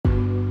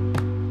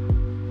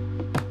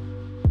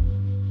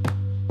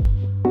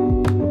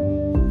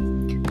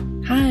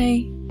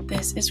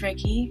This is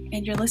Ricky,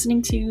 and you're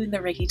listening to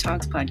the Ricky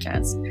Talks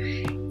podcast,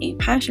 a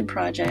passion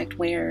project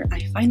where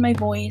I find my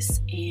voice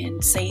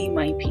and say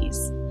my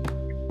piece.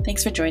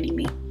 Thanks for joining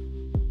me.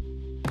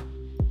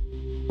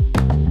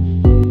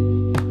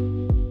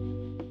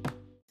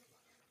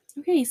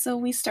 Okay, so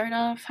we start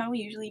off how we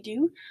usually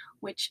do,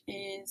 which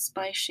is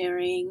by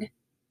sharing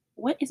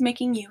what is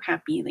making you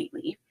happy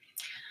lately.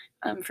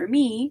 For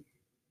me,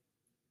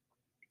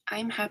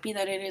 I'm happy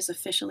that it is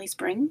officially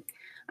spring.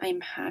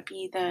 I'm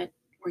happy that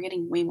we're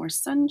getting way more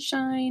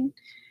sunshine,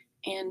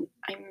 and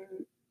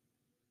I'm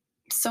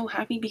so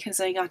happy because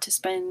I got to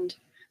spend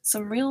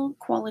some real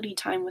quality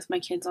time with my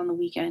kids on the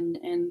weekend,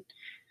 and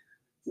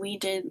we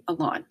did a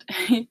lot.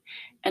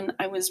 And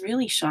I was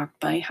really shocked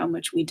by how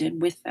much we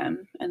did with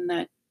them, and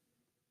that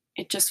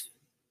it just,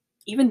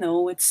 even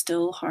though it's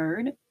still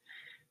hard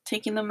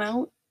taking them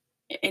out,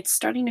 it's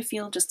starting to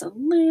feel just a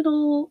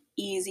little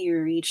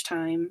easier each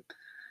time.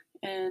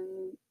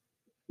 And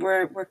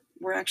we're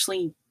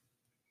actually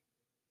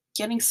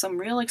getting some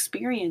real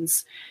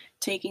experience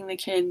taking the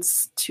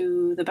kids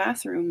to the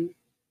bathroom,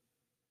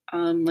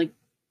 like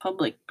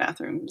public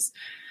bathrooms.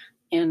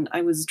 And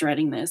I was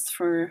dreading this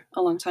for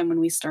a long time when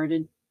we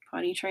started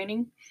potty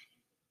training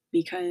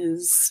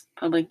because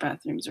public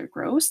bathrooms are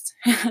gross.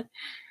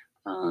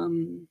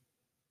 um,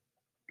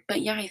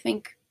 but yeah, I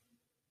think,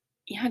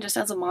 yeah, just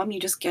as a mom,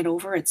 you just get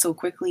over it so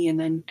quickly and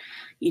then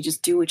you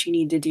just do what you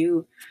need to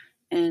do.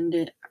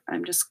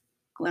 I'm just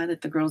glad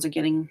that the girls are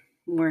getting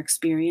more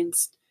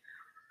experience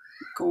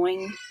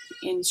going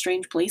in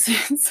strange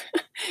places.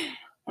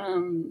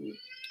 um,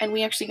 and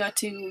we actually got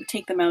to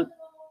take them out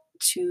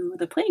to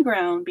the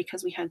playground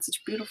because we had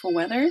such beautiful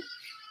weather.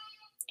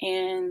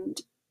 And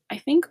I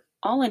think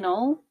all in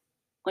all,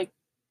 like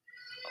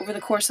over the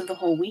course of the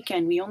whole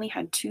weekend, we only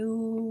had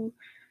two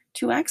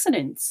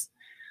accidents.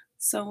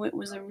 So it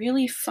was a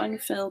really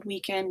fun-filled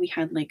weekend. We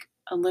had like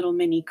a little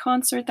mini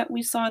concert that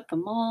we saw at the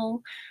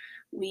mall.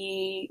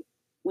 We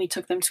we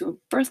took them to a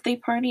birthday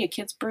party, a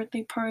kid's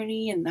birthday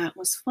party, and that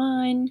was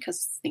fun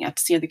because they got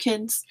to see other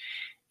kids.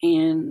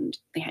 And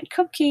they had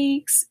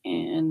cupcakes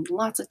and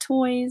lots of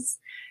toys.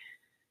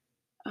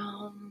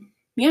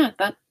 Yeah,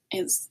 that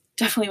is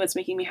definitely what's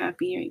making me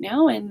happy right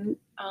now. And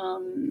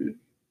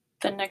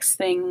the next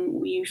thing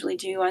we usually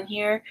do on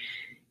here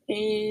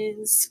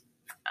is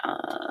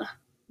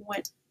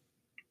what?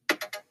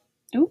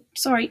 Oh,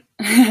 sorry.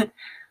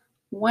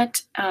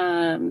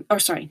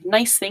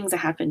 Nice things that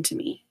happened to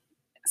me.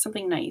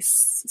 Something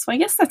nice. So I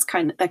guess that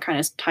kind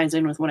of ties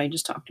in with what I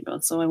just talked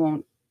about. So I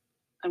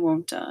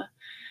won't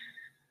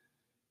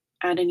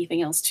add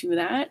anything else to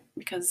that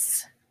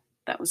because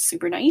that was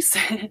super nice.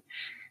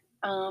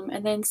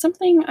 And then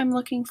something I'm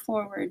looking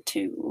forward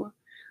to.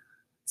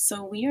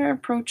 So we are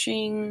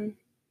approaching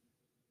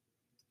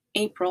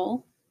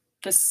April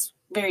this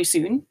very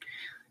soon,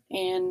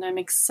 and I'm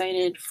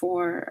excited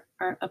for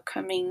our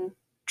upcoming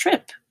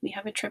trip. We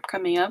have a trip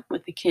coming up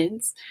with the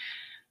kids.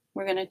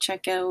 We're going to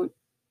check out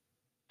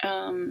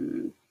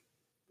um,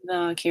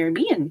 the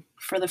Caribbean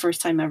for the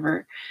first time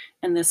ever,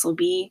 and this will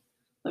be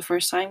the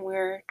first time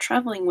we're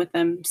traveling with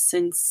them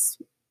since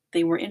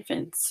they were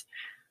infants.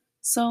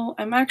 So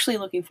I'm actually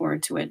looking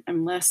forward to it.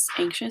 I'm less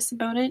anxious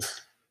about it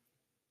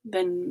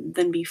than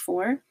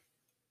before.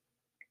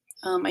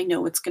 I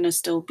know it's going to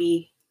still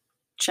be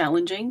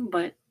challenging,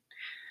 but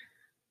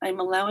I'm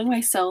allowing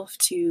myself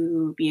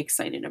to be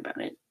excited about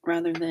it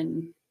rather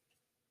than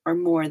or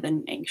more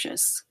than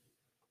anxious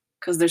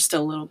because there's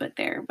still a little bit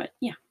there. But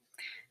yeah.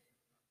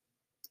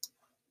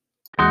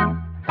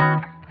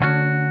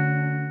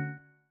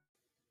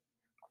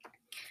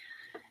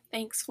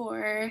 Thanks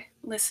for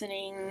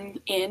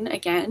listening in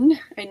again.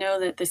 I know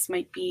that this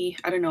might be,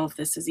 I don't know if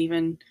this is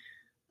even,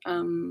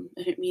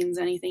 if it means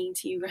anything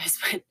to you guys,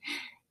 but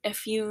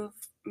if you've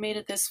made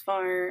it this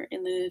far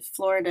in the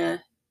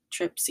Florida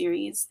trip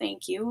series,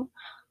 thank you.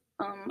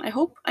 I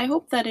hope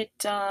that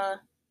it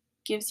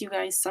gives you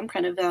guys some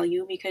kind of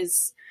value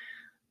because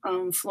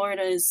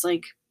Florida is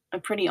like a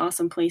pretty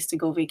awesome place to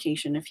go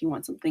vacation if you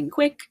want something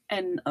quick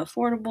and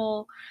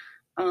affordable,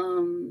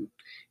 um,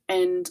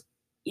 and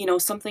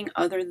something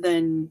other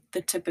than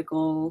the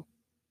typical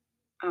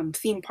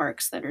theme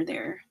parks that are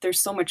there.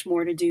 There's so much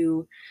more to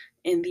do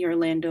in the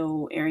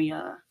Orlando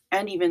area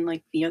and even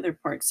like the other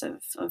parts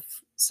of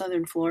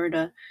southern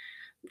Florida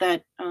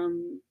that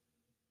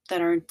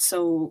that aren't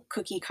so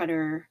cookie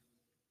cutter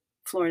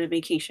Florida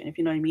vacation, if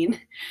you know what I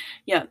mean.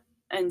 Yeah.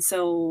 And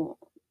so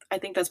I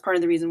think that's part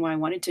of the reason why I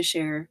wanted to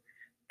share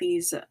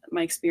these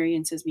my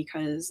experiences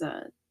because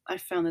I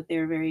found that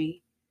they're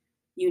very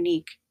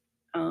unique,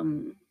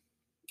 um,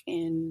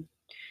 and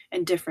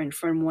different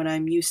from what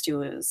I'm used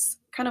to. Is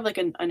kind of like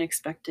an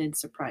unexpected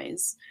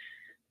surprise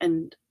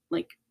and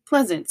like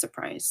pleasant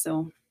surprise.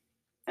 So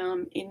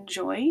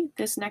enjoy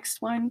this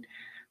next one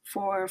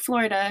for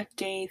Florida,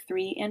 day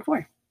 3 and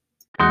 4.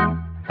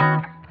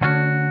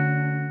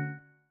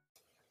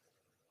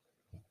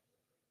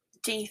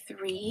 Day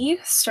 3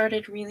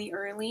 started really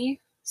early,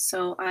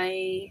 so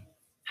I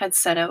had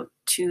set out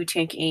to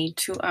take a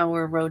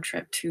 2-hour road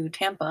trip to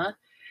Tampa.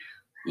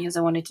 because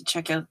I wanted to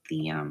check out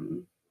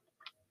the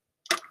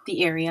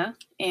area,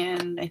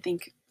 and I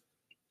think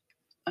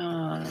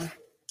uh,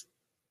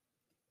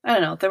 I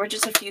don't know. There were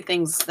just a few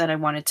things that I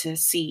wanted to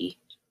see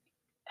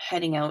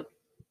heading out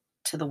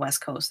to the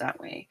West Coast that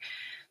way.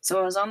 So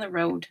I was on the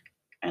road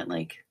at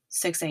like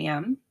 6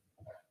 a.m.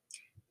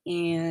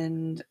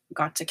 and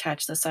got to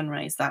catch the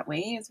sunrise that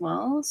way as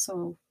well.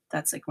 So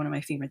that's like one of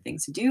my favorite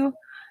things to do.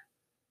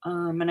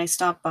 And I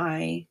stopped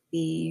by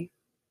the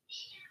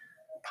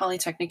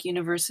Polytechnic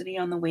University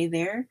on the way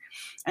there,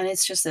 and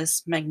it's just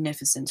this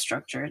magnificent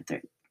structure.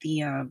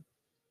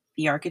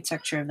 The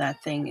architecture of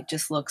that thing, it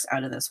just looks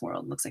out of this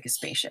world. It looks like a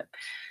spaceship.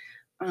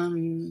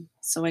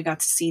 So I got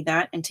to see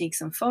that and take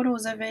some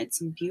photos of it,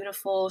 some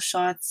beautiful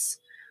shots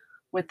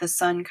with the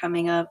sun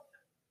coming up,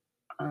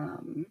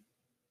 um,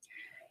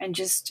 and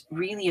just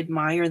really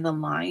admire the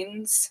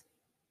lines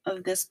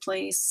of this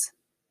place.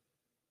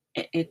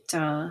 It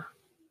I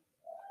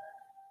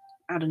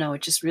don't know,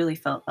 it just really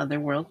felt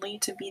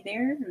otherworldly to be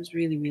there. It was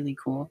really, really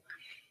cool.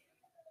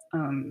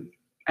 Um,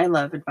 I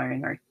love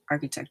admiring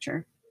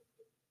architecture.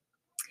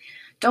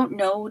 Don't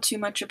know too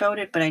much about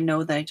it, but I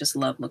know that I just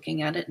love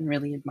looking at it and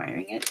really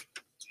admiring it.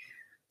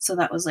 So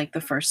that was like the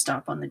first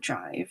stop on the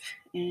drive.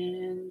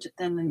 And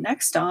then the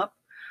next stop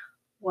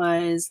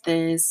was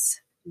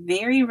this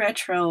very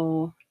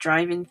retro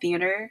drive-in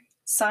theater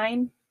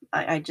sign.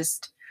 I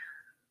just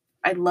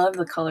I love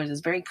the colors.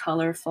 It's very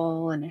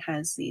colorful and it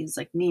has these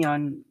like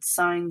neon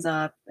signs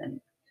up, and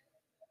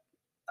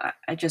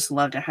I just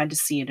loved it. I had to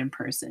see it in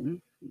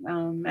person.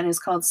 And it's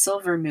called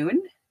Silver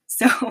Moon.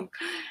 So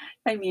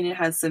I mean it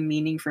has some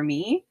meaning for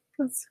me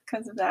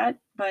because of that.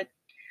 But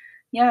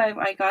yeah,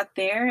 I got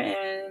there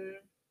and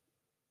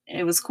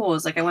it was cool. It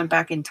was like I went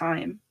back in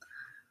time.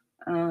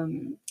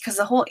 Because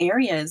the whole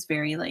area is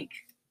very like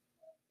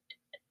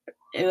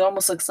it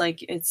almost looks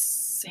like it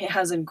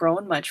hasn't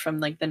grown much from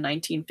like the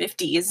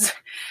 1950s.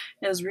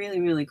 It was really,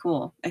 really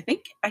cool. I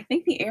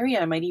think the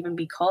area might even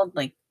be called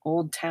like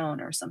Old Town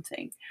or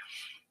something,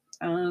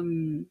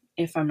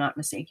 if I'm not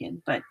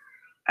mistaken. But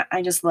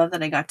I just love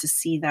that I got to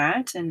see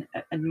that and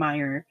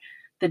admire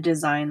the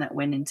design that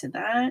went into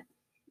that.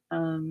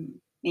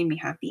 Made me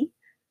happy.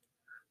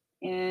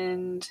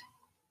 And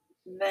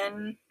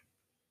then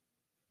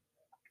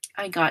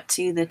I got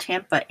to the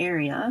Tampa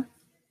area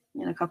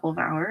in a couple of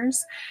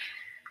hours,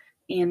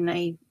 and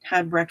I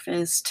had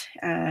breakfast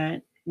at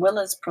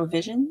Willa's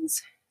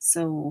Provisions.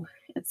 So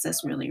it's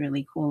this really,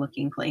 really cool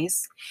looking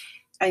place.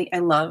 I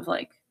love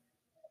like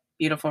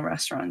beautiful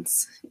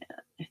restaurants,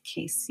 in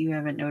case you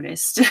haven't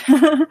noticed.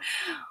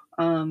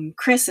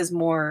 Chris is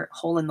more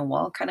hole in the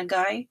wall kind of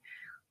guy.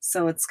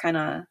 So it's kind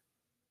of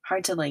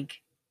hard to like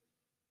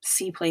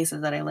see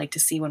places that I like to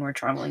see when we're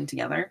traveling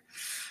together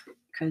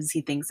because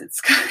he thinks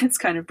it's it's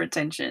kind of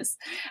pretentious.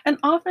 And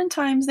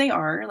oftentimes they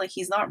are, like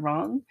he's not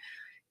wrong.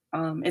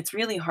 It's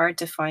really hard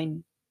to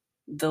find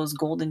those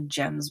golden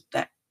gems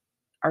that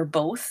are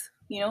both,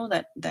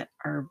 that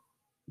are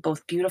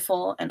both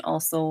beautiful and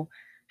also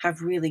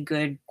have really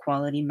good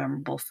quality,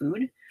 memorable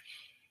food.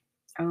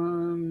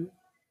 Um,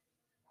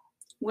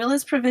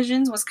 Willa's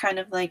Provisions was kind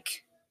of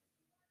like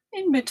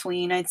in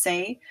between, I'd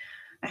say.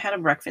 I had a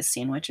breakfast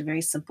sandwich, a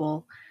very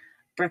simple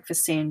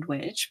breakfast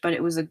sandwich, but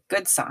it was a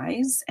good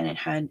size and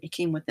it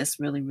came with this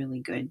really, really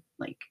good,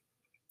 like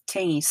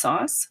tangy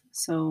sauce.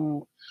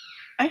 So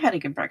I had a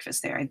good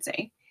breakfast there, I'd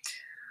say.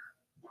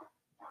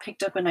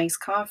 Picked up a nice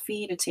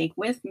coffee to take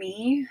with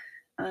me.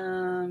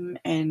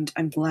 And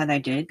I'm glad I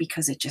did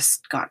because it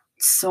just got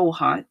so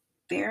hot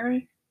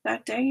there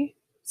that day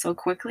so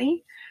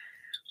quickly.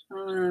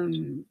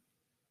 Um,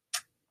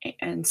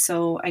 and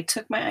so I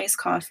took my iced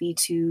coffee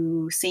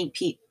to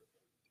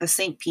the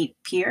St. Pete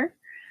Pier,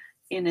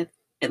 and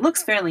it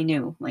looks fairly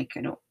new. Like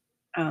I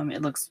don't,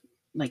 it looks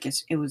like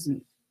it was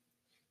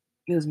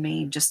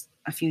made just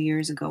a few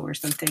years ago or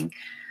something.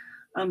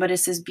 But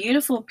it's this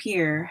beautiful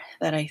pier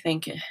that I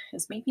think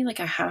is maybe like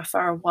a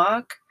half-hour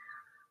walk,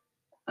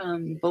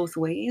 both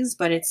ways.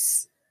 But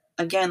it's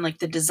again like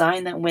the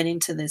design that went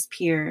into this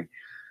pier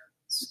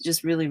is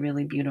just really,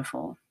 really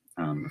beautiful.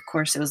 Of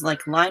course, it was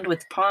like lined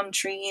with palm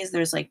trees.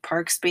 There's like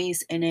park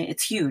space in it.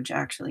 It's huge,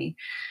 actually.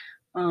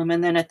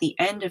 And then at the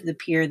end of the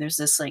pier, there's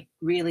this like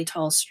really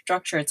tall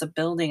structure. It's a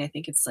building. I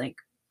think it's like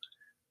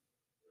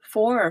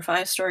 4 or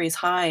 5 stories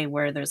high,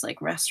 where there's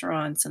like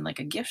restaurants and like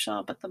a gift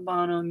shop at the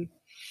bottom.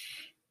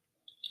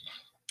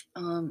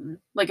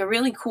 Like a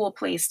really cool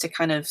place to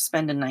kind of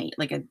spend a night,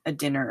 like a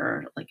dinner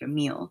or like a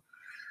meal.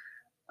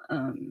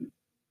 Um,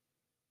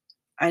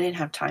 I didn't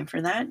have time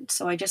for that,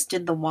 so I just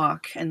did the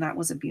walk, and that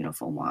was a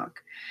beautiful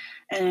walk.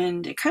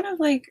 And it kind of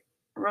like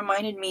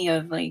reminded me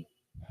of like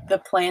the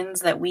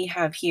plans that we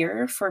have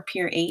here for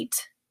Pier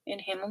 8 in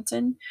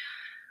Hamilton,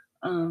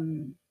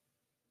 um,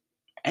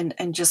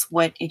 and just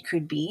what it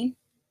could be.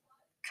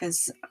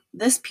 Because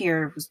this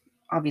pier was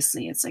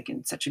obviously it's like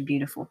in such a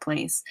beautiful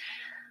place,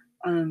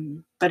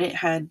 but it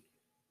had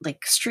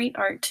like street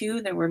art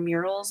too. There were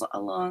murals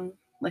along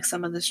like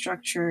some of the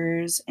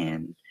structures,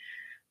 and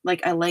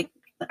like I like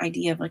the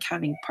idea of like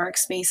having park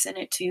space in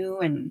it too,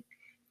 and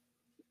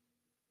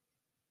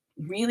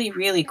really,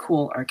 really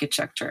cool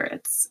architecture.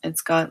 It's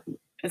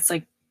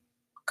like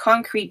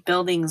concrete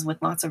buildings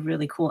with lots of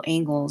really cool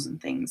angles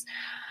and things.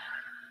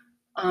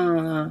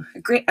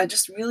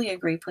 Just really a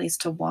great place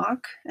to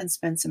walk and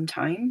spend some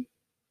time.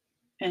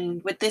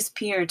 And with this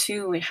pier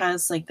too, it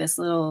has like there's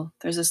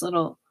this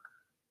little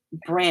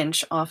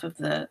branch off of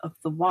the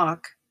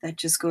walk that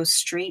just goes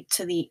straight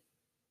to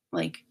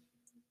like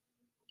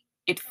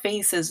it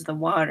faces the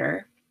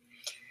water,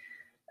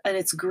 and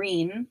it's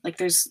green. Like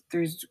there's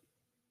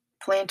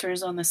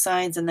planters on the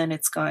sides, and then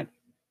it's got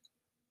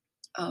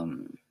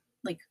um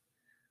like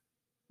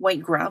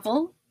white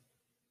gravel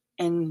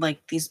and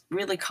like these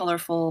really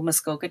colorful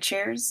Muskoka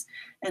chairs,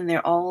 and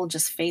they're all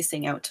just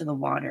facing out to the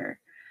water.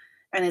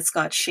 And it's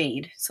got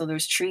shade. So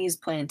there's trees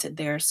planted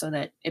there so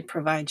that it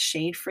provides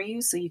shade for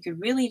you. So you could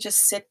really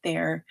just sit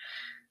there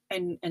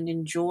and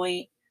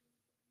enjoy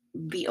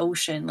the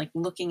ocean, like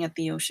looking at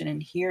the ocean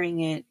and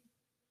hearing it.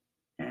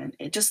 And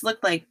it just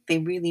looked like they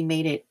really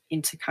made it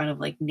into kind of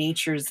like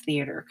nature's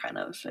theater, kind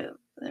of.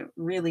 It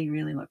really,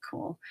 really looked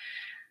cool.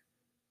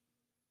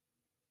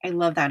 I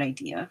love that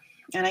idea.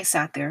 And I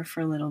sat there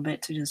for a little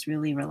bit to just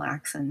really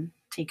relax and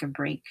take a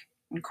break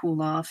and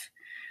cool off.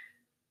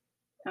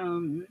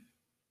 Um,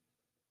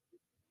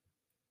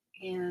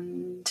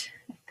 and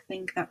I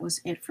think that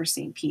was it for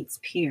St. Pete's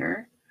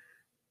Pier.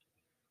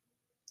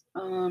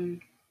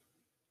 Um,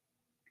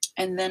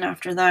 and then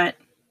after that,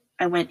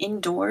 I went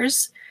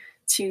indoors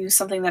to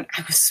something that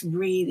I was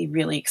really,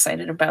 really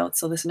excited about.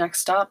 So this next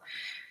stop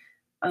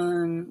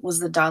was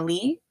the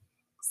Dali.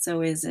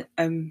 So is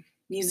a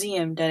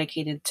museum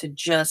dedicated to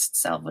just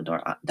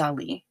Salvador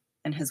Dali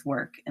and his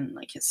work and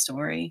like his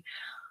story.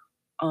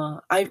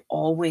 I've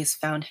always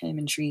found him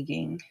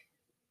intriguing.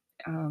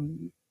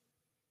 Um,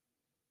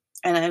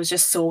 and I was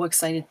just so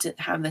excited to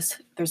have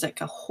this. There's like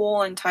a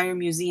whole entire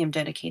museum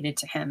dedicated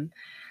to him.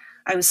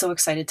 I was so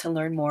excited to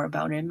learn more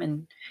about him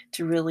and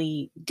to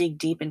really dig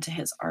deep into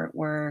his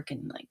artwork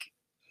and like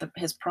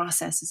his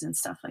processes and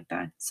stuff like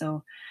that.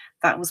 So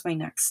that was my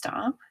next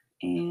stop.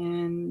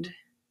 And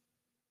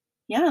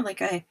yeah,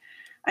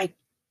 I,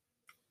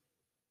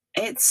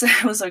 it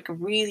was like a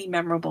really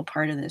memorable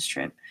part of this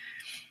trip.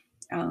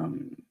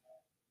 Um,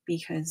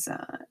 because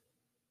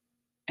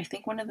I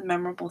think one of the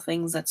memorable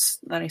things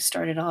that I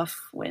started off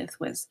with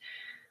was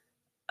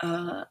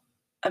uh,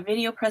 a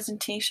video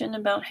presentation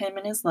about him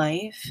and his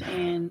life.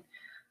 And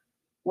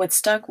what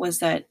stuck was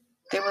that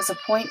there was a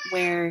point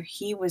where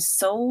he was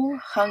so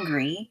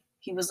hungry,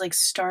 he was like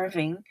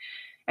starving,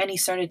 and he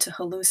started to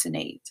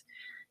hallucinate.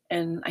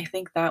 And I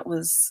think that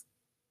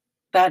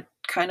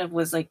kind of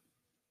was like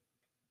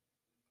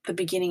the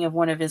beginning of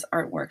one of his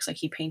artworks. Like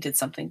he painted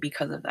something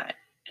because of that.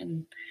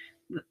 And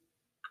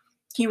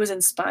he was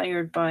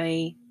inspired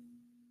by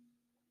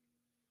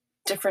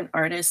different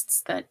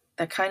artists that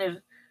kind of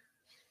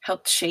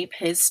helped shape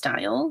his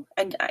style.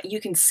 And you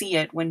can see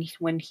it when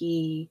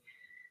he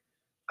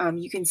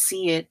you can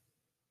see it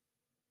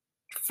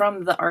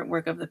from the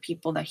artwork of the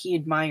people that he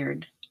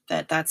admired,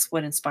 that that's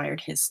what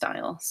inspired his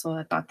style. So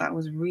I thought that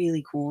was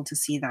really cool to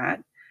see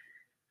that.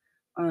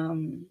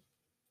 Um,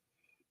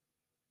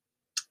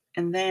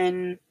 and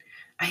then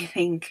I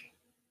think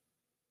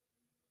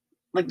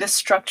like the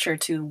structure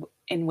to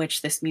in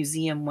which this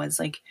museum was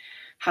like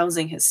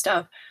housing his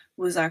stuff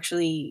was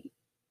actually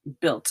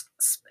built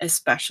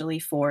especially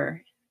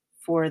for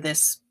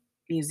this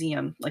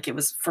museum. Like it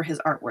was for his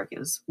artwork. It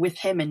was with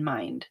him in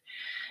mind.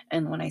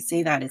 And when I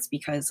say that, it's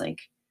because like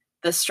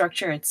the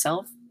structure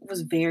itself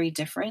was very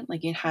different.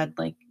 Like it had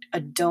like a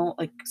dome,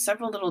 like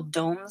several little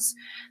domes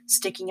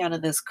sticking out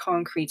of this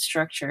concrete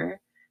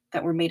structure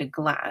that were made of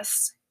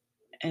glass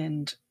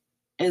and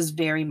is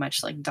very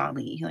much like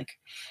Dali. Like,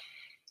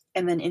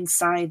 and then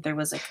inside there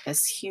was like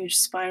this huge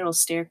spiral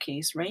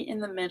staircase right in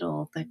the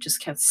middle that just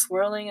kept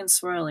swirling and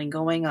swirling,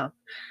 going up.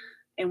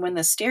 And when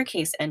the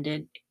staircase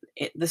ended,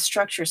 the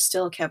structure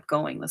still kept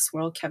going. The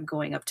swirl kept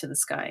going up to the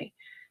sky.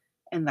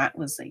 And that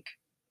was like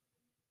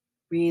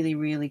really,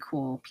 really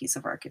cool piece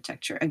of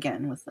architecture.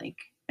 Again, with like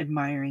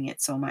admiring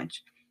it so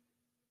much.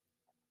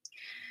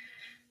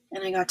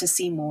 And I got to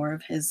see more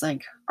of his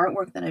like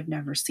artwork that I've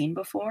never seen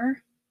before,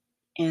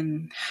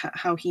 and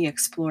how he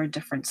explored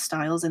different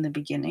styles in the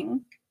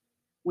beginning,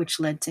 which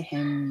led to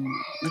him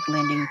like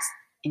landing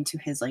into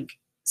his like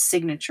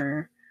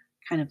signature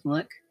kind of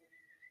look.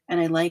 And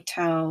I liked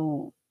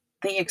how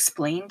they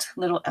explained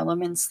little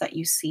elements that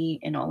you see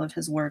in all of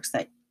his works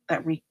that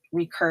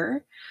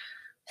recur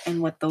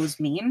and what those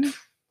mean,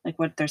 like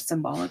what they're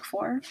symbolic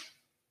for,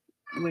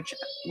 which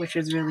which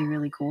is really,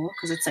 really cool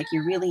because it's like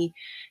you're really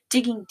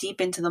digging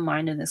deep into the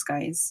mind of this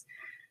guy's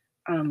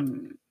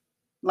um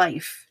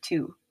life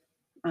too.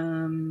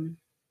 Um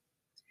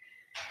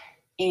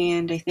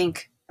and I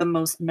think the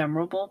most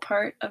memorable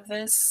part of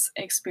this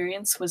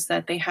experience was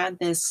that they had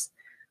this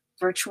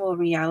virtual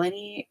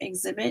reality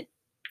exhibit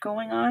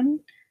going on,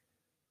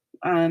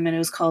 and it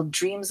was called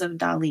Dreams of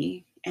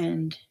Dali.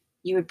 And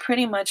you would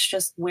pretty much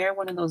just wear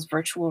one of those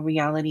virtual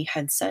reality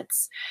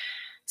headsets,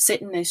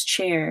 sit in this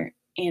chair,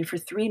 and for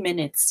 3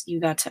 minutes, you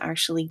got to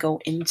actually go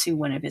into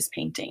one of his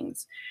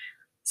paintings.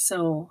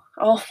 So,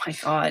 oh my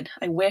god,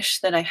 I wish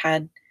that I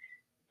had,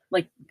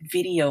 like,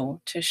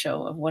 video to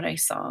show of what I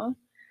saw,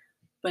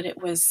 but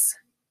it was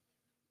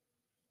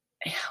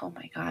oh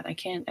my god, I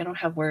don't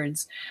have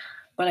words,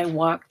 but I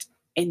walked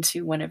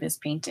into one of his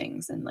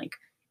paintings and, like,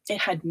 it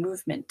had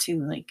movement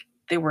too, like,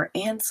 there were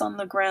ants on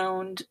the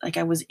ground, like,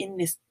 I was in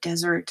this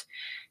desert,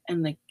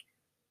 and, like,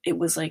 it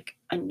was, like,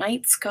 a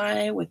night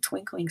sky with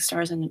twinkling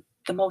stars and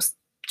the most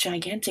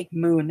gigantic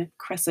moon,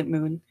 crescent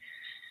moon,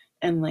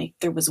 and, like,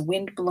 there was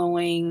wind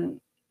blowing,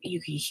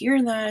 you could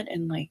hear that,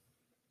 and, like,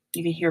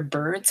 you could hear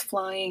birds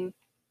flying,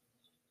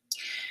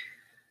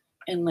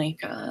 and,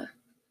 like,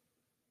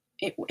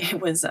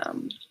 it was,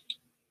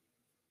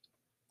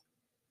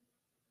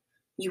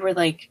 you were,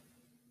 like,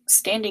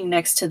 standing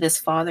next to this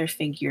father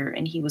figure,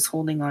 and he was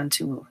holding on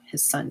to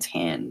his son's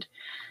hand,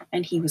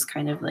 and he was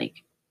kind of,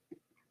 like,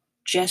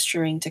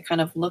 gesturing to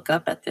kind of look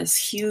up at these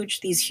huge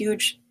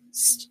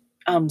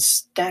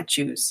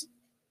statues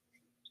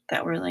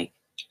that were, like,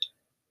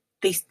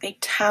 they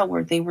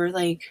towered, they were,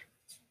 like,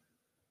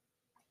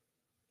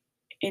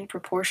 in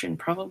proportion,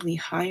 probably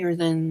higher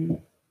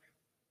than,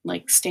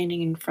 like,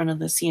 standing in front of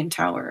the CN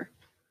Tower.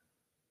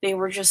 They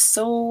were just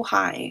so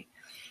high.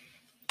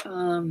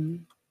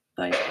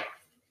 But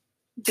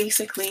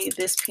basically,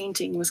 this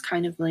painting was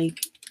kind of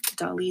like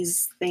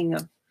Dali's thing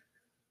of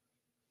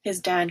his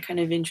dad kind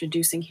of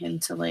introducing him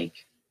to,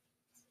 like,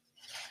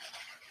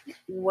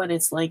 what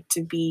it's like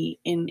to be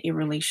in a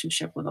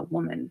relationship with a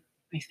woman,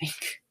 I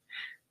think,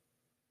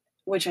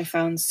 which I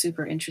found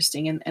super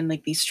interesting. And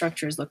like, these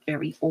structures look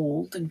very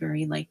old and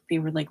very, like, they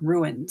were like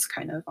ruins,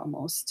 kind of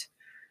almost.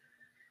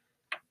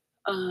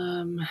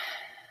 Um,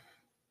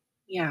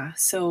 yeah,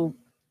 so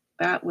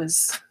that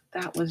was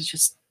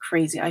just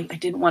crazy. I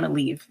didn't want to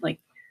leave. Like,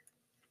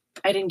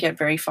 I didn't get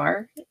very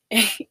far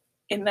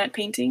in that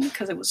painting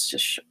because it was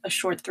just a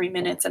short 3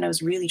 minutes, and I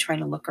was really trying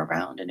to look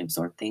around and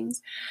absorb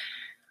things.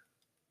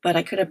 But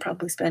I could have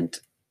probably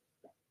spent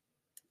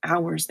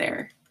hours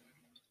there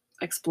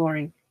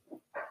exploring.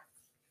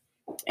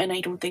 And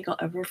I don't think I'll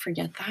ever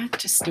forget that,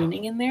 just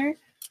standing in there.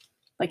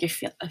 Like, I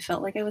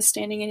felt like I was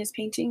standing in his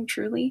painting,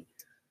 truly.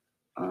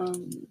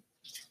 Um,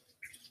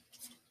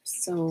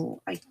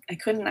 so I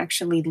couldn't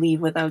actually leave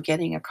without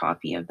getting a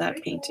copy of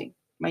that painting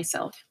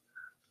myself.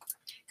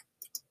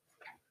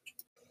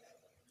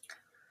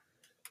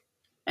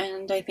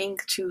 And I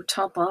think to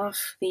top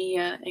off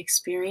the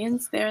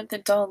experience there at the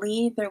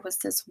Dali, there was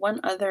this one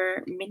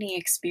other mini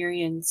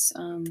experience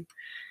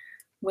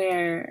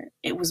where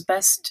it was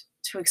best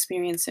to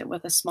experience it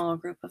with a small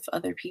group of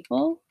other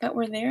people that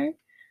were there.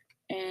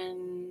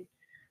 And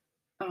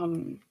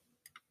um,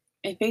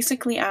 it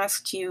basically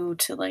asked you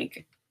to,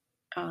 like,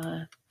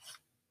 uh,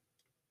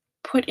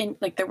 put in,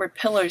 like, there were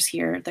pillars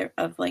here there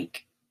of,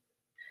 like,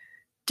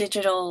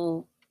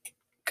 digital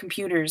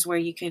computers where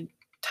you could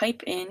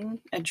type in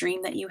a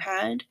dream that you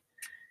had,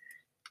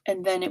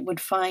 and then it would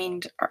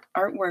find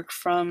artwork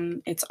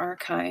from its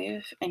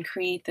archive and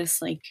create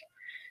this, like,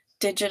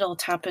 digital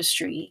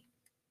tapestry,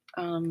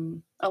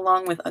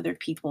 along with other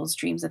people's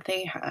dreams that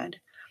they had.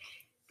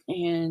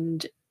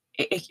 And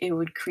it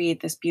would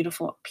create this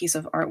beautiful piece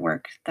of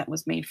artwork that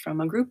was made from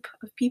a group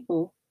of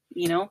people,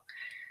 you know?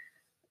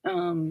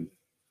 Um,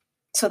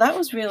 so that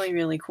was really,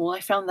 really cool. I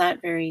found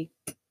that very,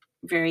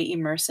 very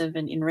immersive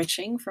and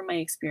enriching for my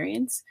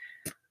experience.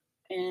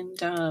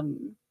 And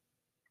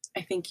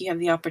I think you have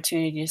the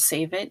opportunity to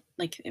save it.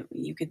 Like,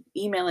 you could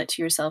email it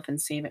to yourself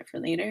and save it for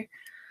later,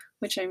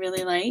 which I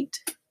really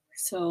liked.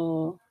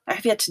 So I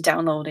have yet to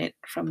download it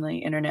from the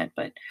internet,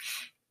 but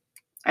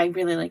I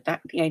really like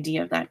that, the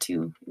idea of that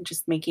too.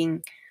 Just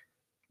making,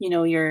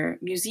 your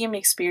museum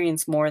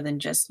experience more than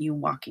just you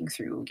walking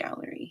through a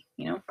gallery.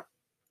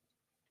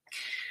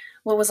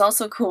 What was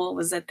also cool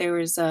was that there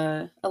was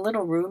a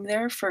little room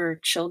there for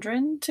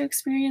children to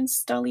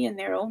experience Dali in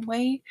their own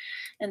way.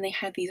 And they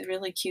had these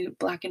really cute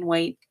black and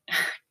white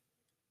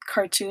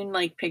cartoon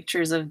like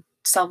pictures of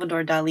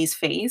Salvador Dali's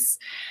face.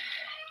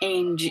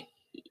 And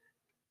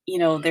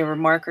there were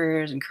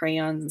markers and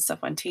crayons and stuff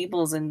on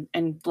tables, and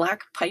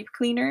black pipe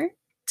cleaner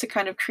to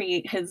kind of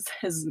create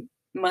his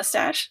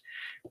mustache.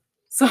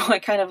 So I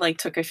kind of like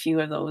took a few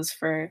of those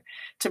for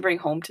to bring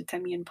home to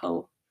Temi and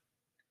Poe.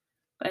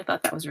 But I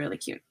thought that was really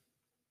cute.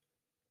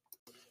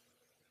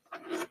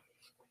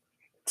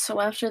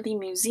 So after the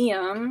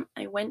museum,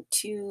 I went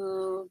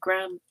to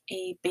grab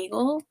a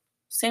bagel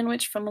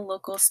sandwich from a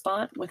local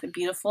spot with a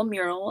beautiful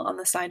mural on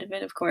the side of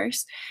it, of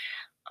course.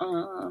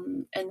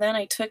 And then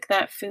I took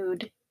that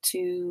food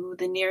to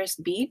the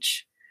nearest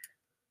beach,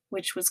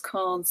 which was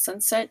called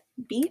Sunset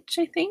Beach,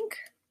 I think.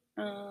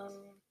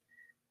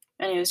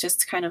 And it was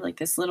just kind of like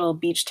this little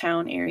beach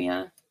town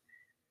area.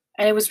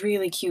 And it was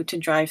really cute to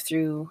drive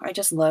through. I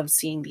just love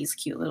seeing these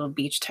cute little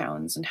beach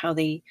towns and how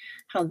they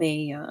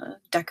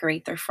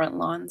decorate their front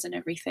lawns and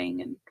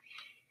everything, and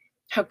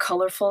how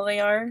colorful they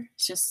are.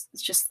 It's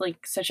just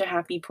like such a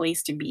happy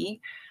place to be.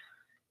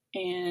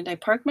 And I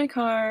parked my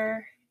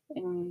car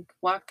and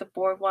walked the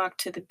boardwalk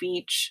to the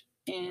beach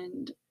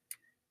and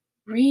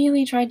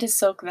really tried to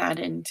soak that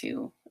in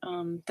too.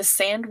 The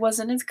sand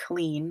wasn't as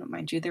clean,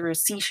 mind you, there were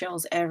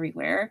seashells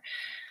everywhere,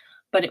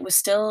 but it was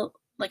still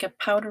like a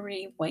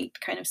powdery white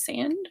kind of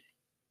sand,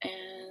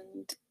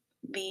 and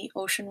the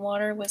ocean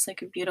water was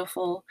like a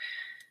beautiful,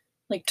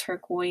 like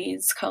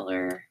turquoise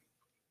color,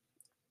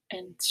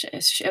 and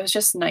it was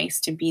just nice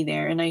to be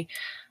there. And I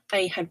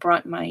had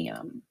brought my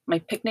my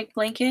picnic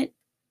blanket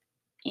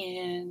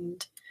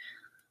and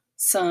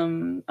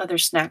some other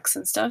snacks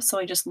and stuff, so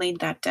I just laid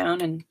that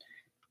down and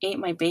ate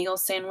my bagel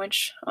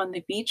sandwich on the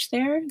beach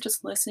there,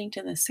 just listening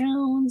to the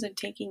sounds and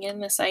taking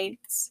in the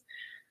sights,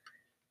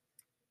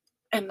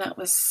 and that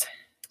was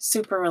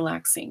super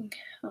relaxing.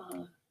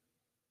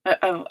 I,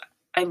 I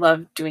I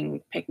love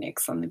doing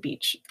picnics on the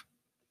beach,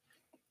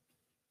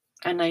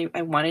 and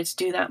I wanted to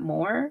do that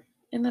more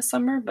in the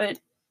summer, but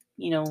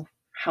you know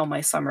how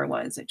my summer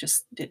was. It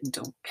just it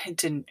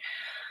didn't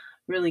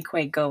really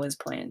quite go as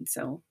planned.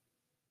 So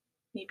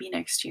maybe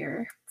next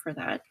year for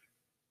that.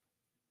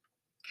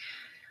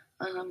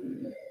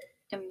 Um,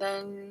 and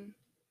then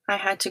I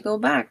had to go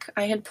back.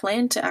 I had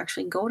planned to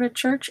actually go to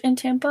church in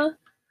Tampa,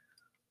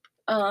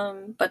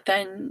 but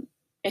then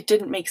it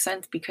didn't make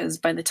sense because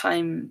by the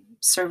time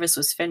service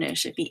was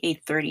finished, it'd be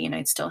 8:30, and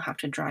I'd still have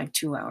to drive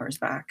 2 hours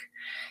back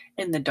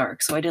in the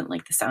dark. So I didn't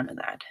like the sound of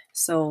that.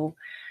 So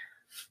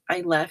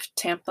I left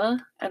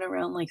Tampa at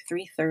around like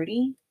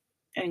 3:30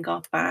 and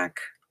got back.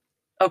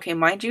 Okay,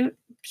 mind you,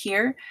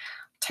 here,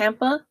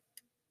 Tampa,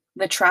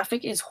 the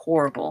traffic is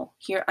horrible.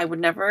 Here, I would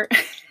never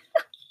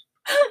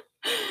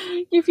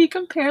if you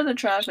compare the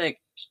traffic,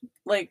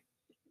 like,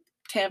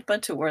 Tampa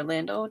to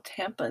Orlando,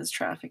 Tampa's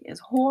traffic is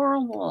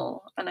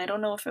horrible, and I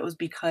don't know if it was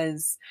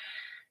because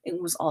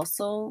it was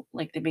also,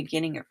 like, the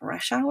beginning of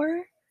rush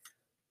hour,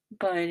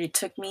 but it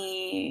took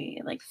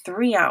me, like,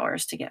 3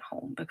 hours to get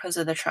home because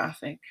of the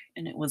traffic,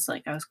 and it was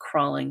like I was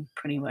crawling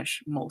pretty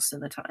much most of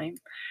the time,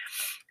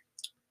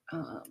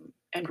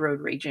 and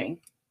road raging.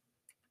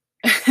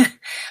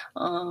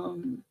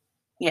 Um,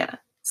 yeah,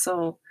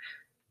 so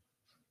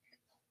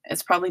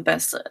it's probably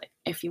best,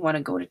 if you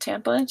wanna go to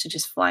Tampa to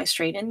just fly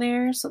straight in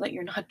there so that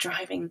you're not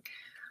driving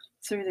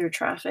through their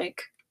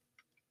traffic,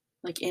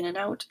 like, in and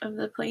out of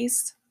the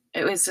place.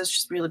 It was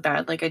just really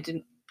bad, like, I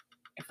didn't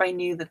if I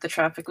knew that the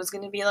traffic was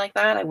gonna be like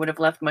that, I would have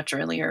left much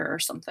earlier or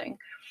something.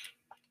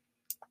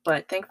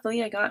 But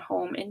thankfully, I got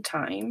home in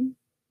time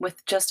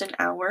with just an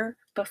hour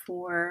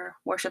before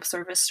worship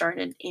service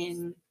started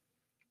in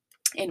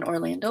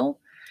Orlando,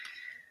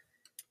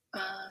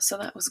 so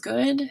that was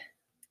good.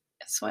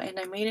 So and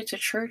I made it to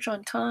church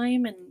on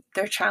time, and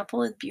their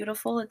chapel is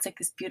beautiful. It's like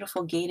this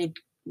beautiful gated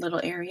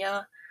little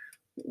area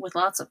with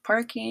lots of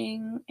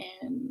parking,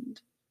 and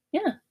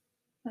yeah,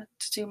 got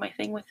to do my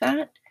thing with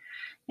that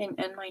and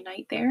end my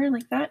night there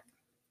like that.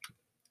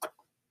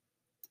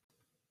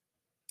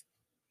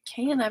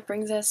 Okay, and that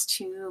brings us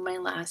to my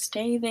last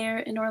day there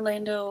in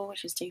Orlando,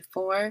 which is day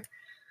 4.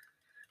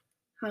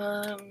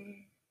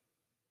 Um,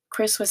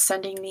 Chris was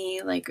sending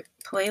me like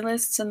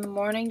playlists in the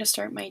morning to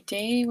start my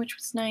day, which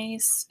was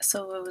nice.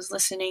 So I was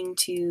listening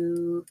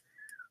to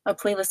a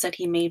playlist that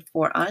he made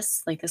for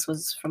us. Like this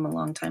was from a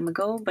long time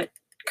ago, but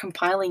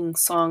compiling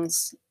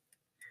songs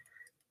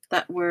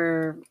that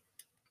were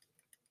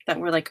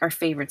like our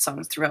favorite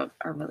songs throughout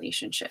our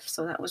relationship.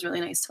 So that was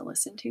really nice to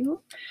listen to.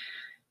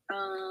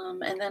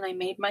 And then I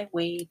made my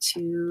way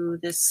to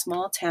this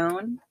small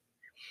town.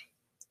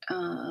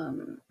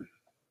 Um,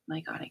 my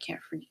God, I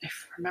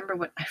remember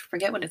what I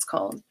forget what it's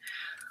called.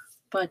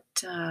 But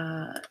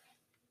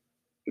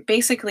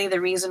basically, the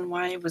reason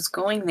why I was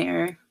going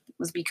there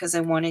was because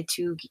I wanted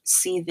to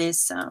see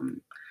this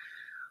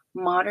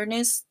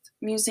modernist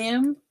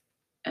museum,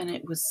 and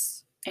it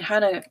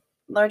had a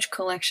large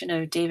collection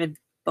of David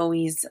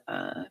Bowie's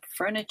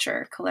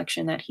furniture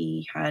collection that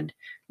he had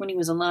when he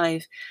was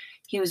alive.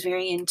 He was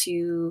very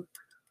into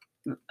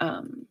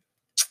um,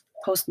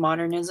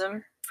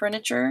 postmodernism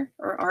furniture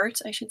or art,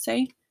 I should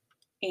say.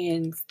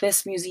 And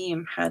this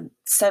museum had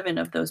 7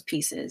 of those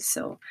pieces,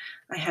 so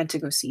I had to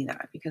go see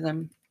that because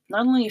I'm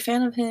not only a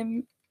fan of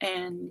him,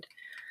 and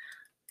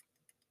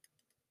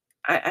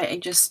I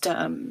just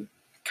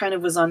kind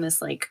of was on this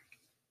like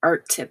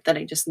art tip that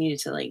I just needed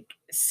to like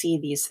see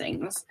these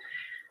things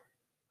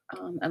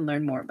and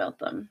learn more about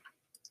them.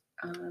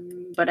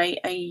 But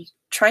I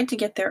tried to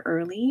get there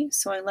early,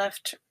 so I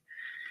left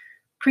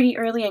pretty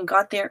early and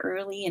got there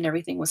early, and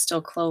everything was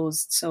still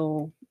closed.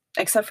 So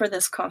except for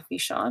this coffee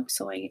shop,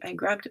 so I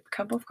grabbed a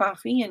cup of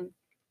coffee and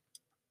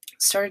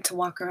started to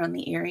walk around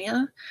the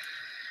area,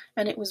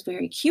 and it was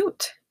very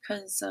cute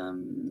because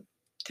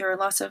there were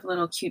lots of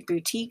little cute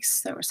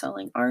boutiques that were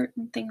selling art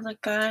and things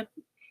like that.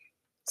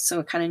 So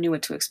I kind of knew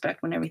what to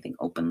expect when everything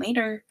opened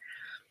later.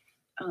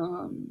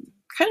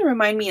 Kind of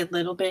remind me a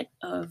little bit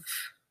of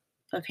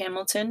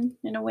Hamilton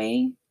in a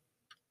way.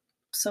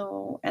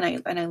 So and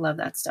I love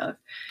that stuff.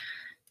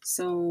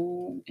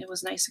 So it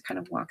was nice to kind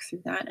of walk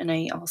through that. And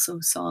I also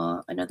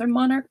saw another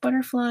monarch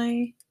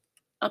butterfly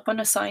up on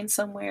a sign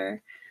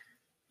somewhere.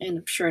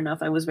 And sure enough,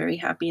 I was very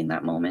happy in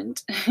that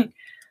moment.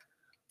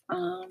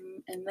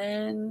 And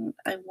then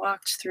I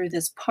walked through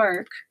this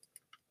park.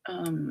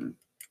 Um,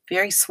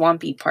 very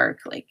swampy park,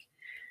 like,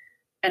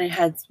 and it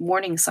had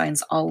warning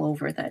signs all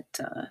over that,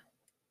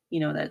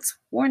 that's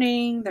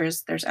warning,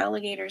 there's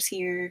alligators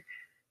here,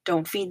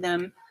 don't feed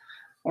them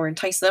or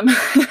entice them.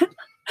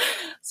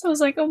 So I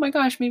was like, oh my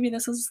gosh, maybe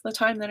this is the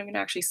time that I'm gonna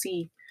actually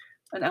see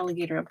an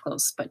alligator up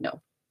close, but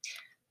no,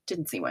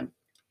 didn't see one.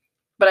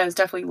 But I was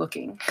definitely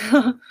looking.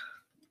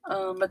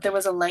 But there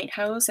was a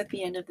lighthouse at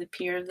the end of the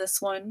pier of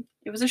this one.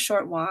 It was a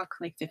short walk,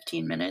 like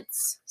 15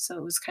 minutes, so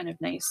it was kind of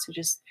nice to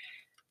just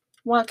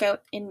walk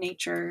out in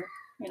nature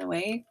in a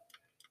way.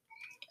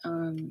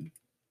 Um,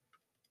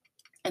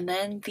 and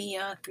then the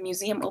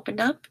museum opened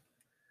up,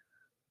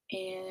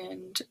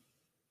 and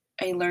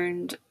I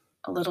learned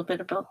a little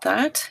bit about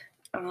that.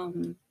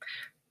 Um,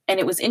 and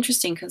it was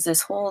interesting because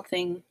this whole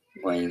thing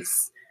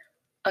was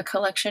a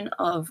collection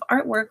of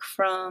artwork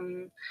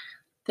from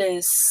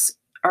this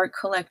art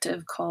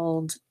collective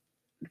called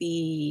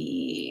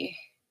the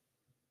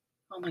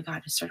oh my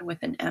god, it started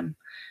with an M.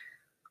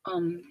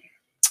 Um,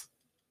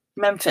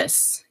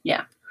 Memphis.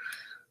 Yeah,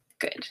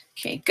 good.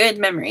 Okay, good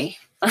memory.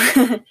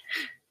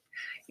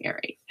 Yeah,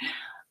 right.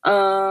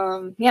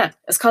 Yeah,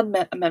 it's called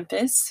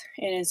Memphis.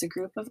 It is a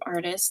group of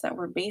artists that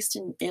were based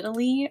in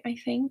Italy, I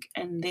think,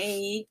 and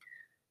they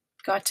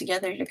got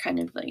together to kind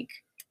of like.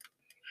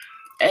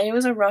 And it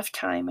was a rough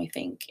time, I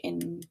think,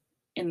 in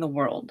the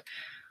world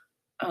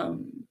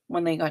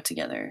when they got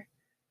together,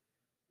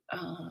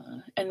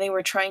 and they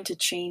were trying to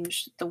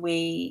change the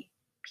way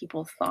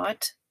people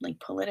thought, like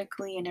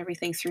politically and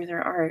everything, through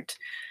their art.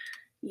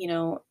 You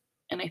know,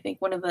 and I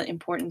think one of the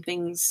important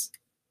things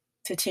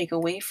to take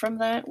away from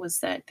that was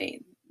that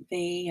they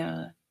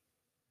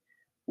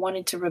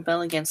wanted to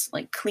rebel against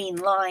like clean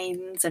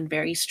lines and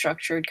very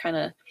structured kind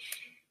of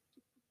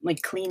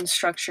like clean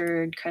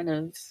structured kind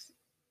of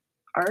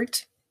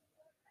art,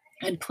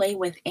 and play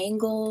with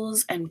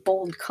angles and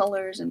bold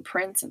colors and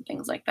prints and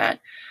things like that.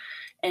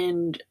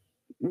 And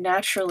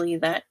naturally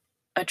that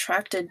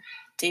attracted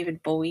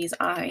David Bowie's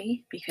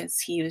eye because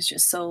he was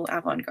just so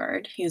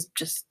avant-garde. He was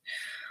just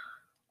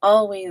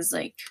always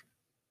like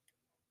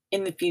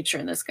in the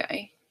future, this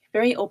guy.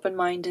 Very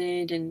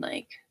open-minded and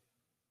like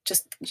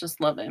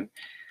just love him.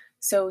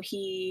 So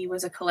he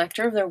was a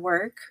collector of their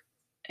work,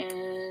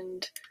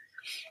 and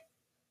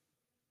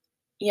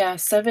yeah,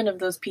 7 of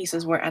those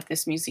pieces were at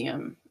this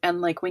museum.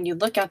 And like when you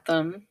look at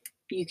them,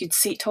 you could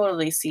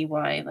totally see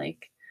why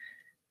like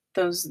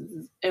those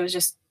it was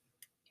just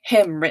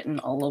him written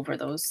all over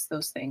those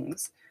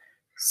things.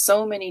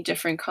 So many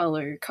different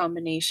color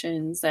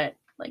combinations that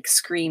like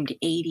screamed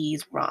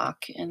 80s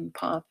rock and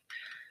pop,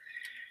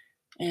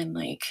 and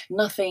like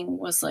nothing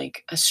was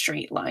like a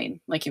straight line.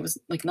 Like it was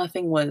like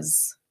nothing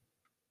was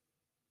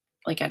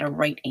like at a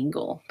right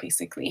angle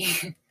basically.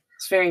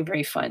 It's very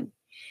very fun.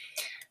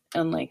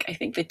 And like I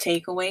think the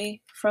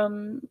takeaway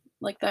from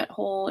like that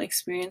whole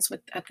experience with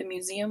at the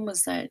museum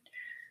was that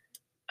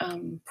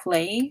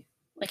play,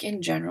 like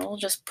in general,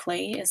 just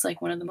play is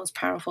like one of the most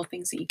powerful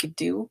things that you could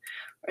do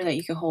or that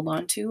you can hold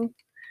on to,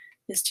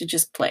 is to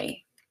just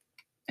play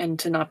and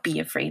to not be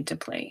afraid to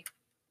play.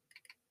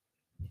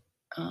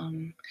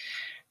 Um,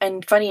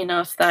 and funny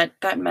enough,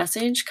 that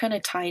message kind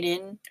of tied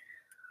in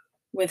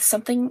with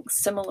something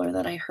similar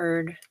that I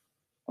heard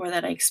or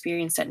that I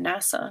experienced at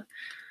NASA,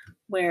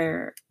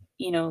 where,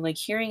 like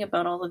hearing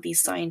about all of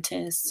these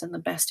scientists and the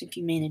best of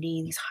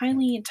humanity, these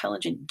highly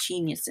intelligent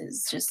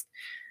geniuses, just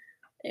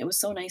it was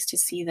so nice to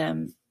see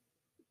them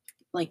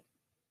like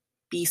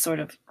be sort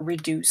of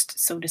reduced,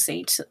 so to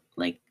say, to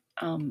like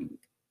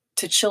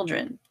to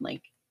children.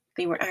 Like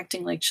they were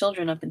acting like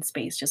children up in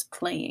space, just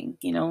playing,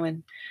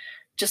 and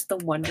just the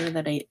wonder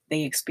that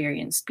they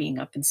experienced being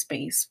up in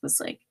space was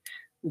like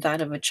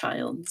that of a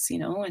child's,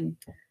 and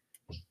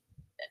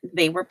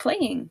they were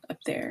playing up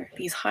there.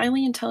 These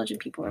highly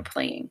intelligent people were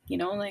playing,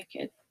 like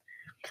it.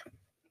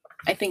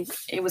 I think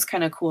it was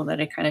kind of cool that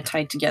it kind of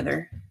tied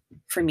together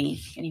for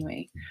me,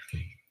 anyway.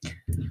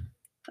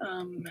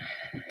 Um,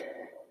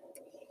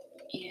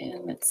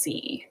 and let's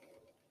see.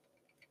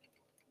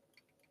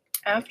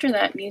 After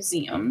that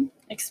museum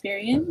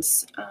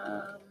experience,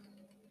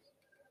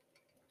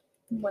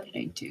 what did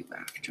I do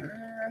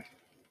after?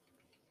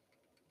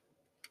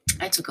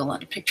 I took a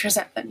lot of pictures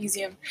at that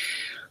museum.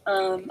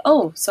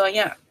 So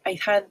yeah, I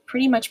had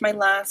pretty much my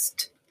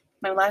last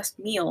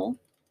meal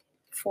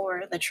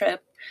for the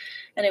trip,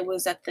 and it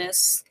was at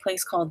this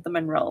place called the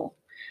Monroe,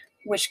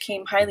 which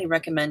came highly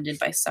recommended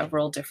by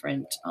several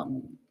different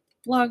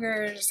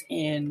bloggers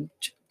and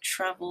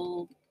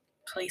travel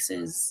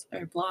places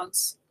or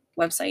blogs,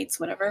 websites,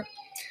 whatever.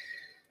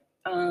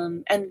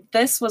 And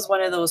this was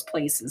one of those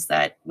places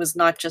that was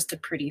not just a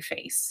pretty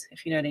face,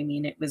 if you know what I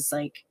mean. It was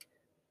like,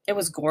 it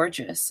was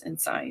gorgeous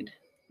inside,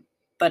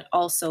 but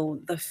also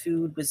the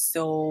food was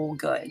so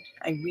good.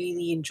 I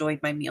really enjoyed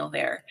my meal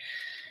there.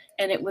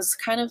 And it was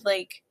kind of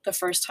like the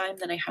first time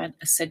that I had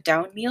a sit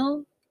down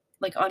meal,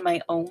 like on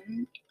my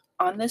own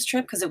on this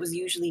trip, because it was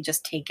usually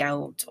just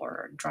takeout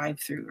or drive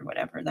through or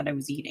whatever that I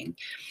was eating.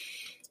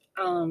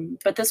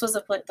 But this was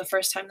the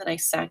first time that I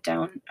sat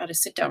down at a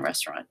sit down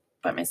restaurant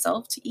by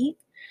myself to eat.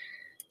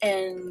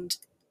 And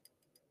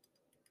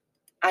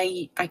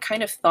I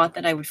kind of thought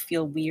that I would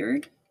feel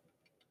weird,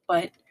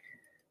 but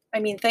I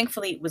mean,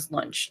 thankfully it was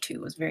lunch too.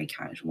 It was very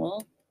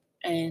casual.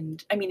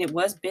 And I mean, it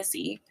was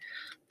busy,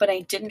 but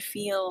I didn't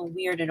feel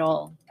weird at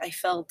all. I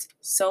felt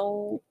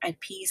so at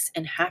peace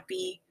and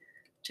happy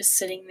just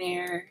sitting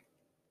there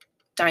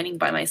dining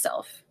by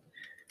myself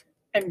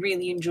and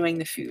really enjoying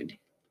the food.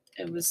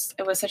 It was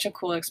such a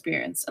cool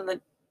experience,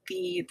 and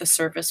the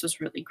service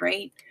was really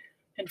great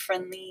and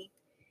friendly.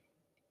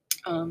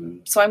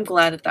 So I'm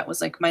glad that that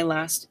was like my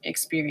last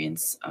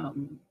experience,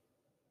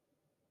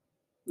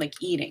 like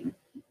eating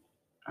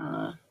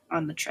uh,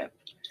 on the trip.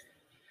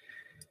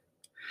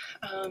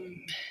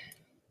 Um,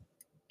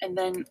 and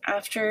then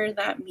after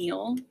that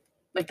meal,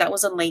 like that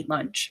was a late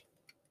lunch.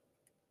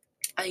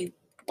 I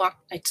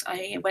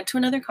I went to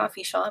another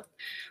coffee shop,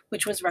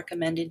 which was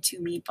recommended to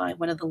me by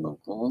one of the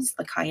locals.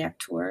 The kayak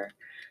tour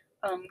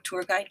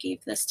guide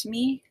gave this to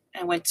me.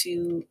 I went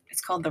to, it's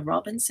called the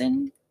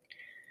Robinson,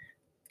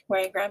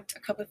 where I grabbed a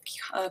cup of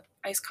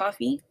iced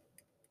coffee,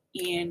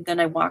 and then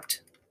I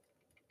walked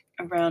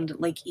around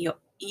Lake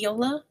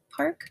Eola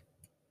Park,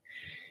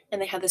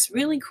 and they had this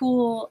really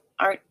cool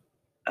art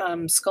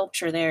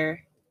sculpture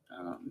there,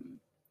 um,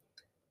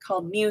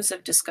 called Muse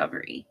of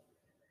Discovery,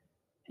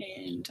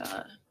 and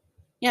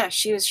yeah,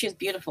 she was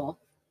beautiful.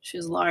 She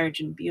was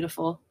large and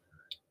beautiful,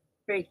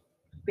 very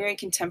very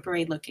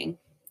contemporary looking.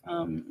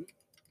 Um,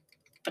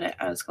 but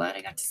I was glad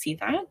I got to see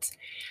that.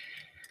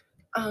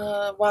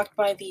 Walked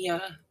by the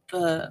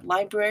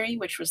library,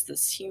 which was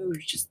this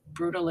huge, just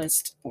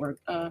brutalist or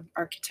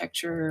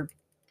architecture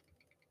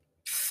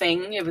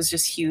thing. It was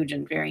just huge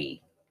and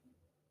very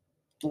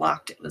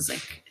blocked. It was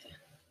like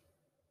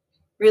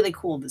really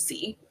cool to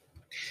see.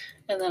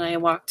 And then I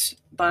walked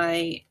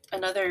by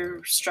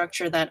another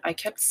structure that I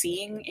kept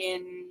seeing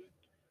in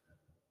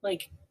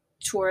like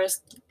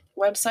tourist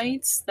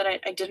websites that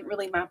I didn't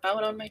really map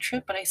out on my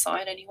trip, but I saw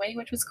it anyway,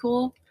 which was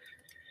cool.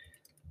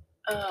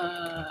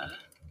 Uh,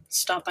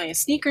 Stopped by a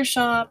sneaker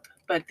shop,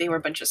 but they were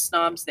a bunch of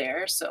snobs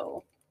there,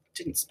 so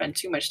didn't spend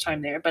too much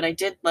time there. But I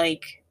did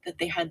like that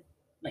they had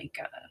like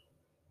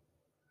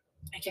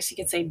I guess you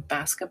could say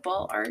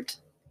basketball art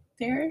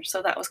there,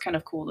 so that was kind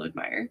of cool to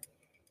admire.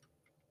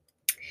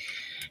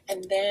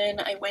 And then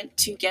I went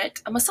to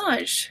get a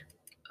massage.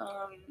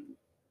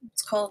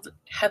 It's called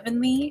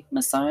Heavenly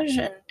Massage,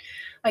 and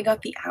I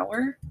got the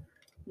hour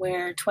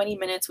where 20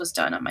 minutes was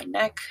done on my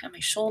neck and my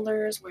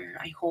shoulders, where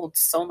I hold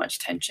so much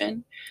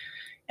tension.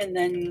 And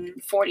then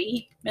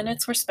 40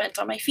 minutes were spent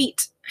on my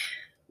feet,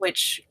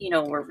 which,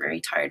 were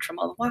very tired from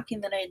all the walking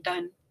that I had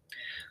done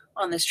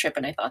on this trip.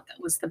 And I thought that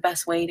was the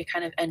best way to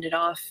kind of end it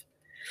off.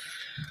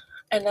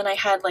 And then I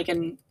had like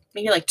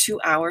maybe like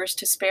 2 hours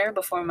to spare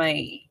before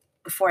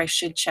I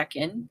should check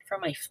in for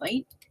my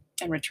flight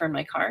and return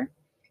my car.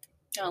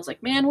 And I was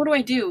like, man, what do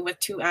I do with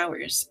 2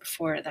 hours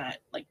before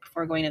that, like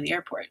before going to the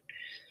airport?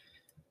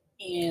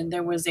 And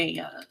there was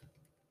a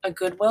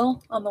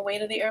Goodwill on the way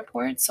to the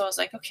airport. So I was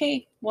like,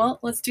 okay, well,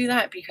 let's do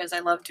that because I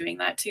love doing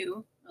that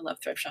too. I love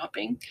thrift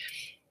shopping.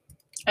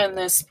 And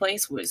this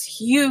place was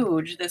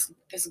huge. This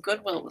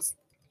Goodwill was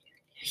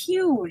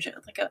huge,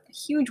 like a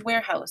huge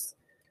warehouse.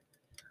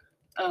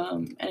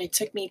 And it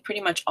took me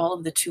pretty much all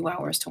of the 2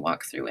 hours to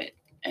walk through it.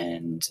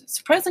 And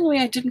surprisingly,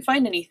 I didn't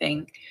find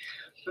anything,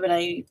 but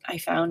I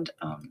found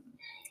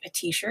a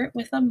T-shirt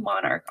with a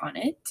monarch on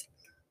it,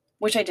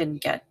 which I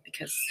didn't get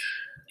because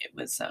it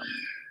was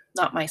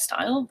not my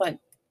style, but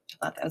I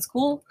thought that was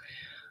cool.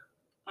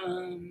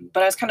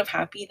 But I was kind of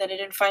happy that I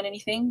didn't find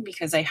anything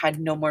because I had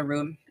no more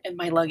room in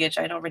my luggage.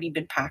 I'd already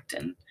been packed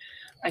and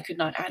I could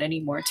not add any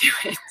more to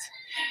it.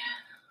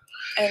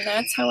 And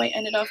that's how I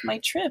ended off my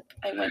trip.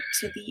 I went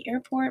to the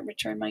airport,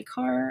 returned my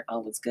car,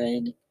 all was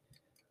good,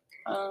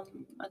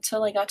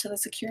 until I got to the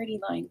security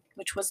line,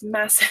 which was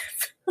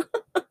massive.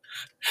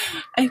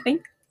 I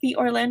think the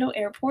Orlando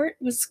airport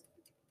was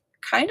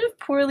kind of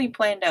poorly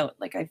planned out.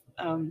 Like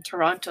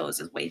Toronto's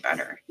is way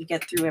better. You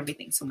get through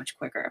everything so much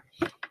quicker.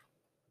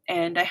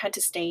 And I had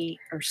to stay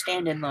or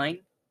stand in line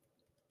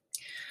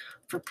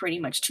for pretty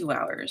much 2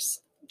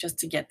 hours just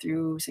to get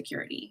through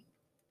security.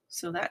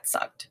 So that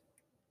sucked.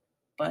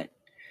 But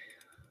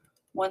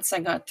once I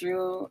got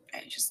through,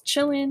 I was just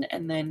chilling,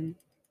 and then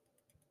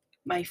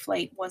my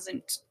flight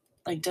wasn't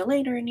like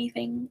delayed or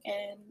anything,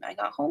 and I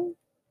got home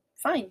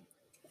fine.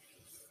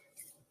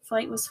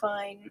 Flight was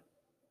fine.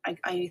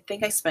 I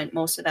think I spent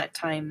most of that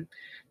time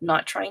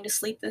not trying to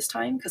sleep this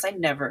time because I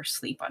never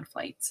sleep on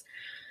flights.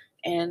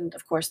 And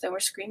of course, there were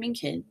screaming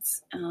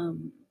kids.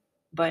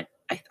 But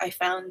I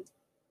found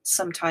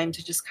some time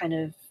to just kind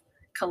of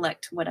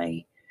collect what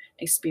I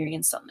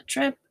experienced on the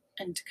trip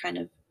and to kind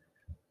of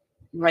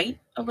write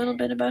a little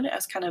bit about it. I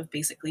was kind of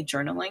basically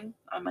journaling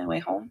on my way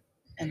home,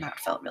 and that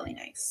felt really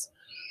nice.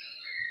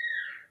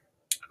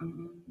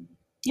 Um,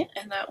 yeah,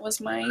 and that was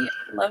my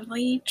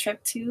lovely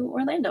trip to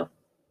Orlando.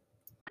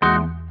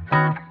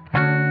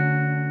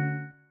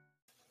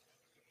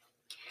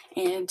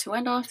 And to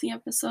end off the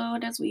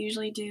episode, as we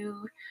usually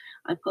do,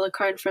 I pull a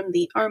card from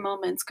the Our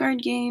Moments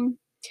card game,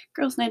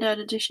 Girls Night Out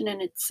edition,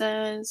 and it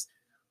says,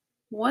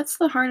 what's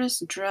the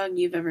hardest drug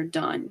you've ever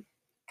done?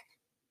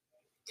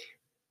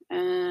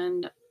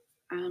 And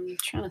I'm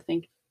trying to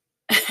think.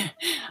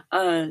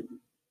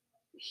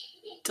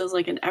 Does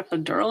like an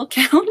epidural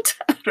count?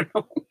 I don't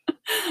know.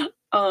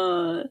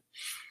 Uh,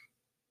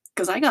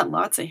 because I got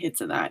lots of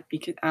hits of that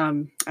because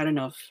I don't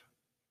know if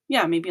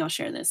yeah, maybe I'll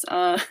share this.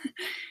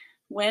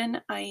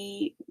 When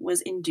I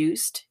was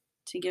induced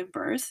to give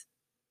birth,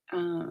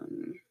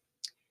 um,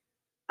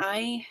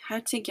 I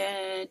think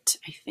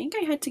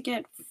I had to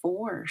get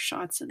 4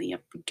 shots of the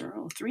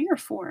epidural, 3 or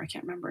 4, I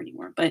can't remember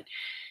anymore, but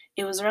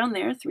it was around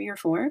there, 3 or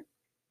 4,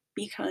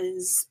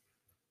 because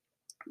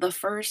the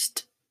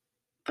first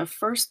the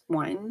first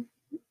one,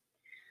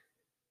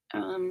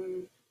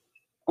 um,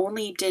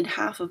 only did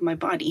half of my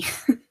body.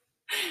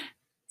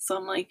 So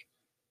I'm like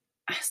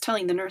I was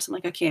telling the nurse, I'm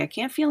like, "Okay, I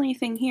can't feel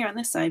anything here on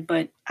this side,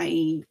 but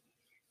I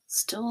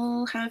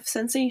still have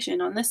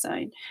sensation on this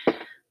side."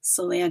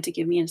 So they had to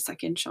give me a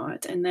second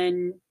shot, and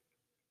then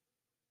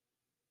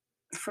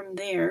from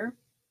there,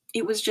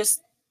 it was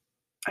just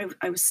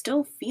I was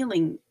still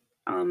feeling,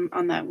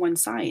 on that one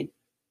side,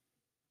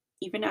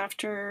 even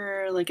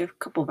after, like, a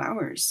couple of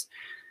hours.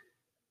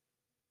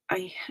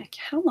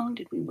 How long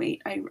did we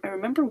wait? I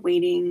remember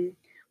waiting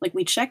like,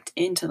 we checked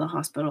into the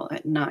hospital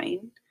at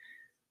 9,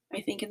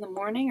 I think, in the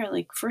morning, or,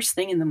 like, first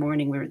thing in the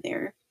morning we were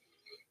there,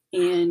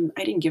 and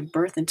I didn't give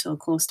birth until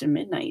close to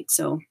midnight,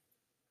 so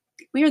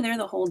we were there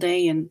the whole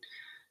day, and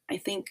I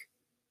think,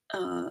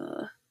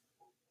 uh,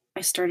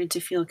 I started to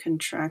feel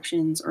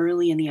contractions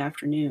early in the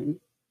afternoon.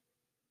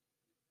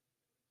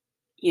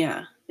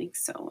 Yeah, I think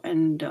so,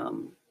 and,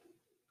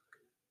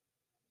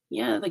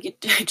 yeah, like, it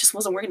it just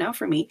wasn't working out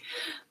for me.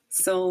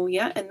 So,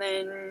 yeah, and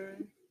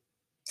then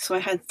so I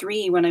had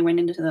 3 when I went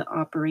into the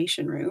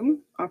operating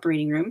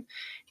room,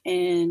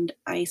 and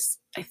I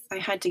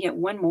had to get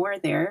 1 more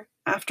there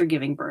after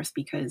giving birth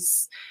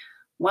because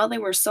while they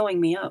were sewing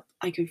me up,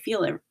 I could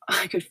feel it.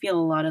 I could feel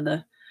a lot of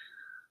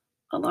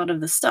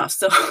the stuff,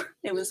 so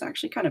it was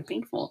actually kind of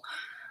painful,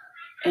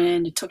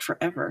 and it took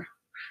forever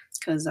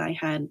because I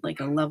had, like,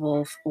 a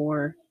level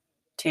 4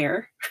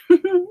 tear.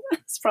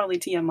 It's probably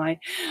TMI,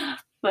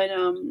 but,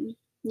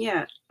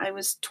 yeah, I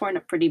was torn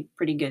up pretty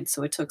good,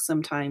 so it took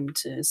some time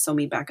to sew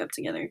me back up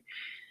together,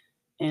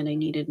 and I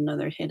needed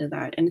another hit of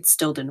that, and it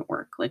still didn't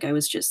work. Like, I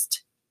was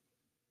just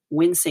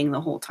wincing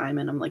the whole time,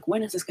 and I'm like,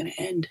 "When is this gonna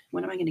end?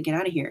 When am I gonna get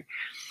out of here?"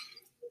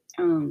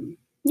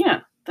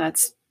 Yeah,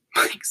 that's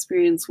my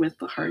experience with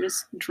the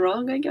hardest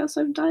drug I guess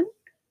I've done.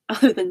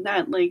 Other than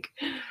that, like,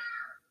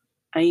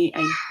 I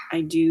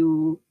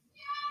do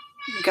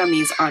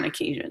gummies on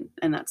occasion,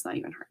 and that's not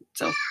even hard.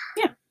 So,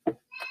 yeah.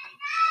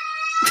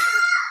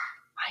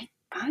 Bye.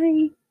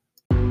 Bye.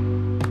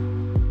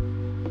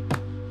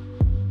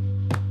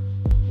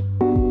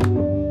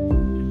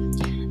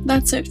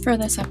 That's it for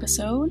this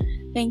episode.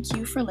 Thank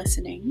you for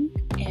listening.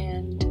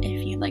 And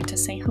if you'd like to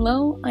say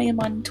hello, I am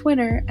on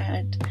Twitter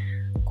at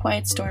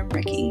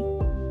QuietStormRicky.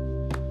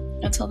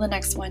 Until the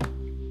next one.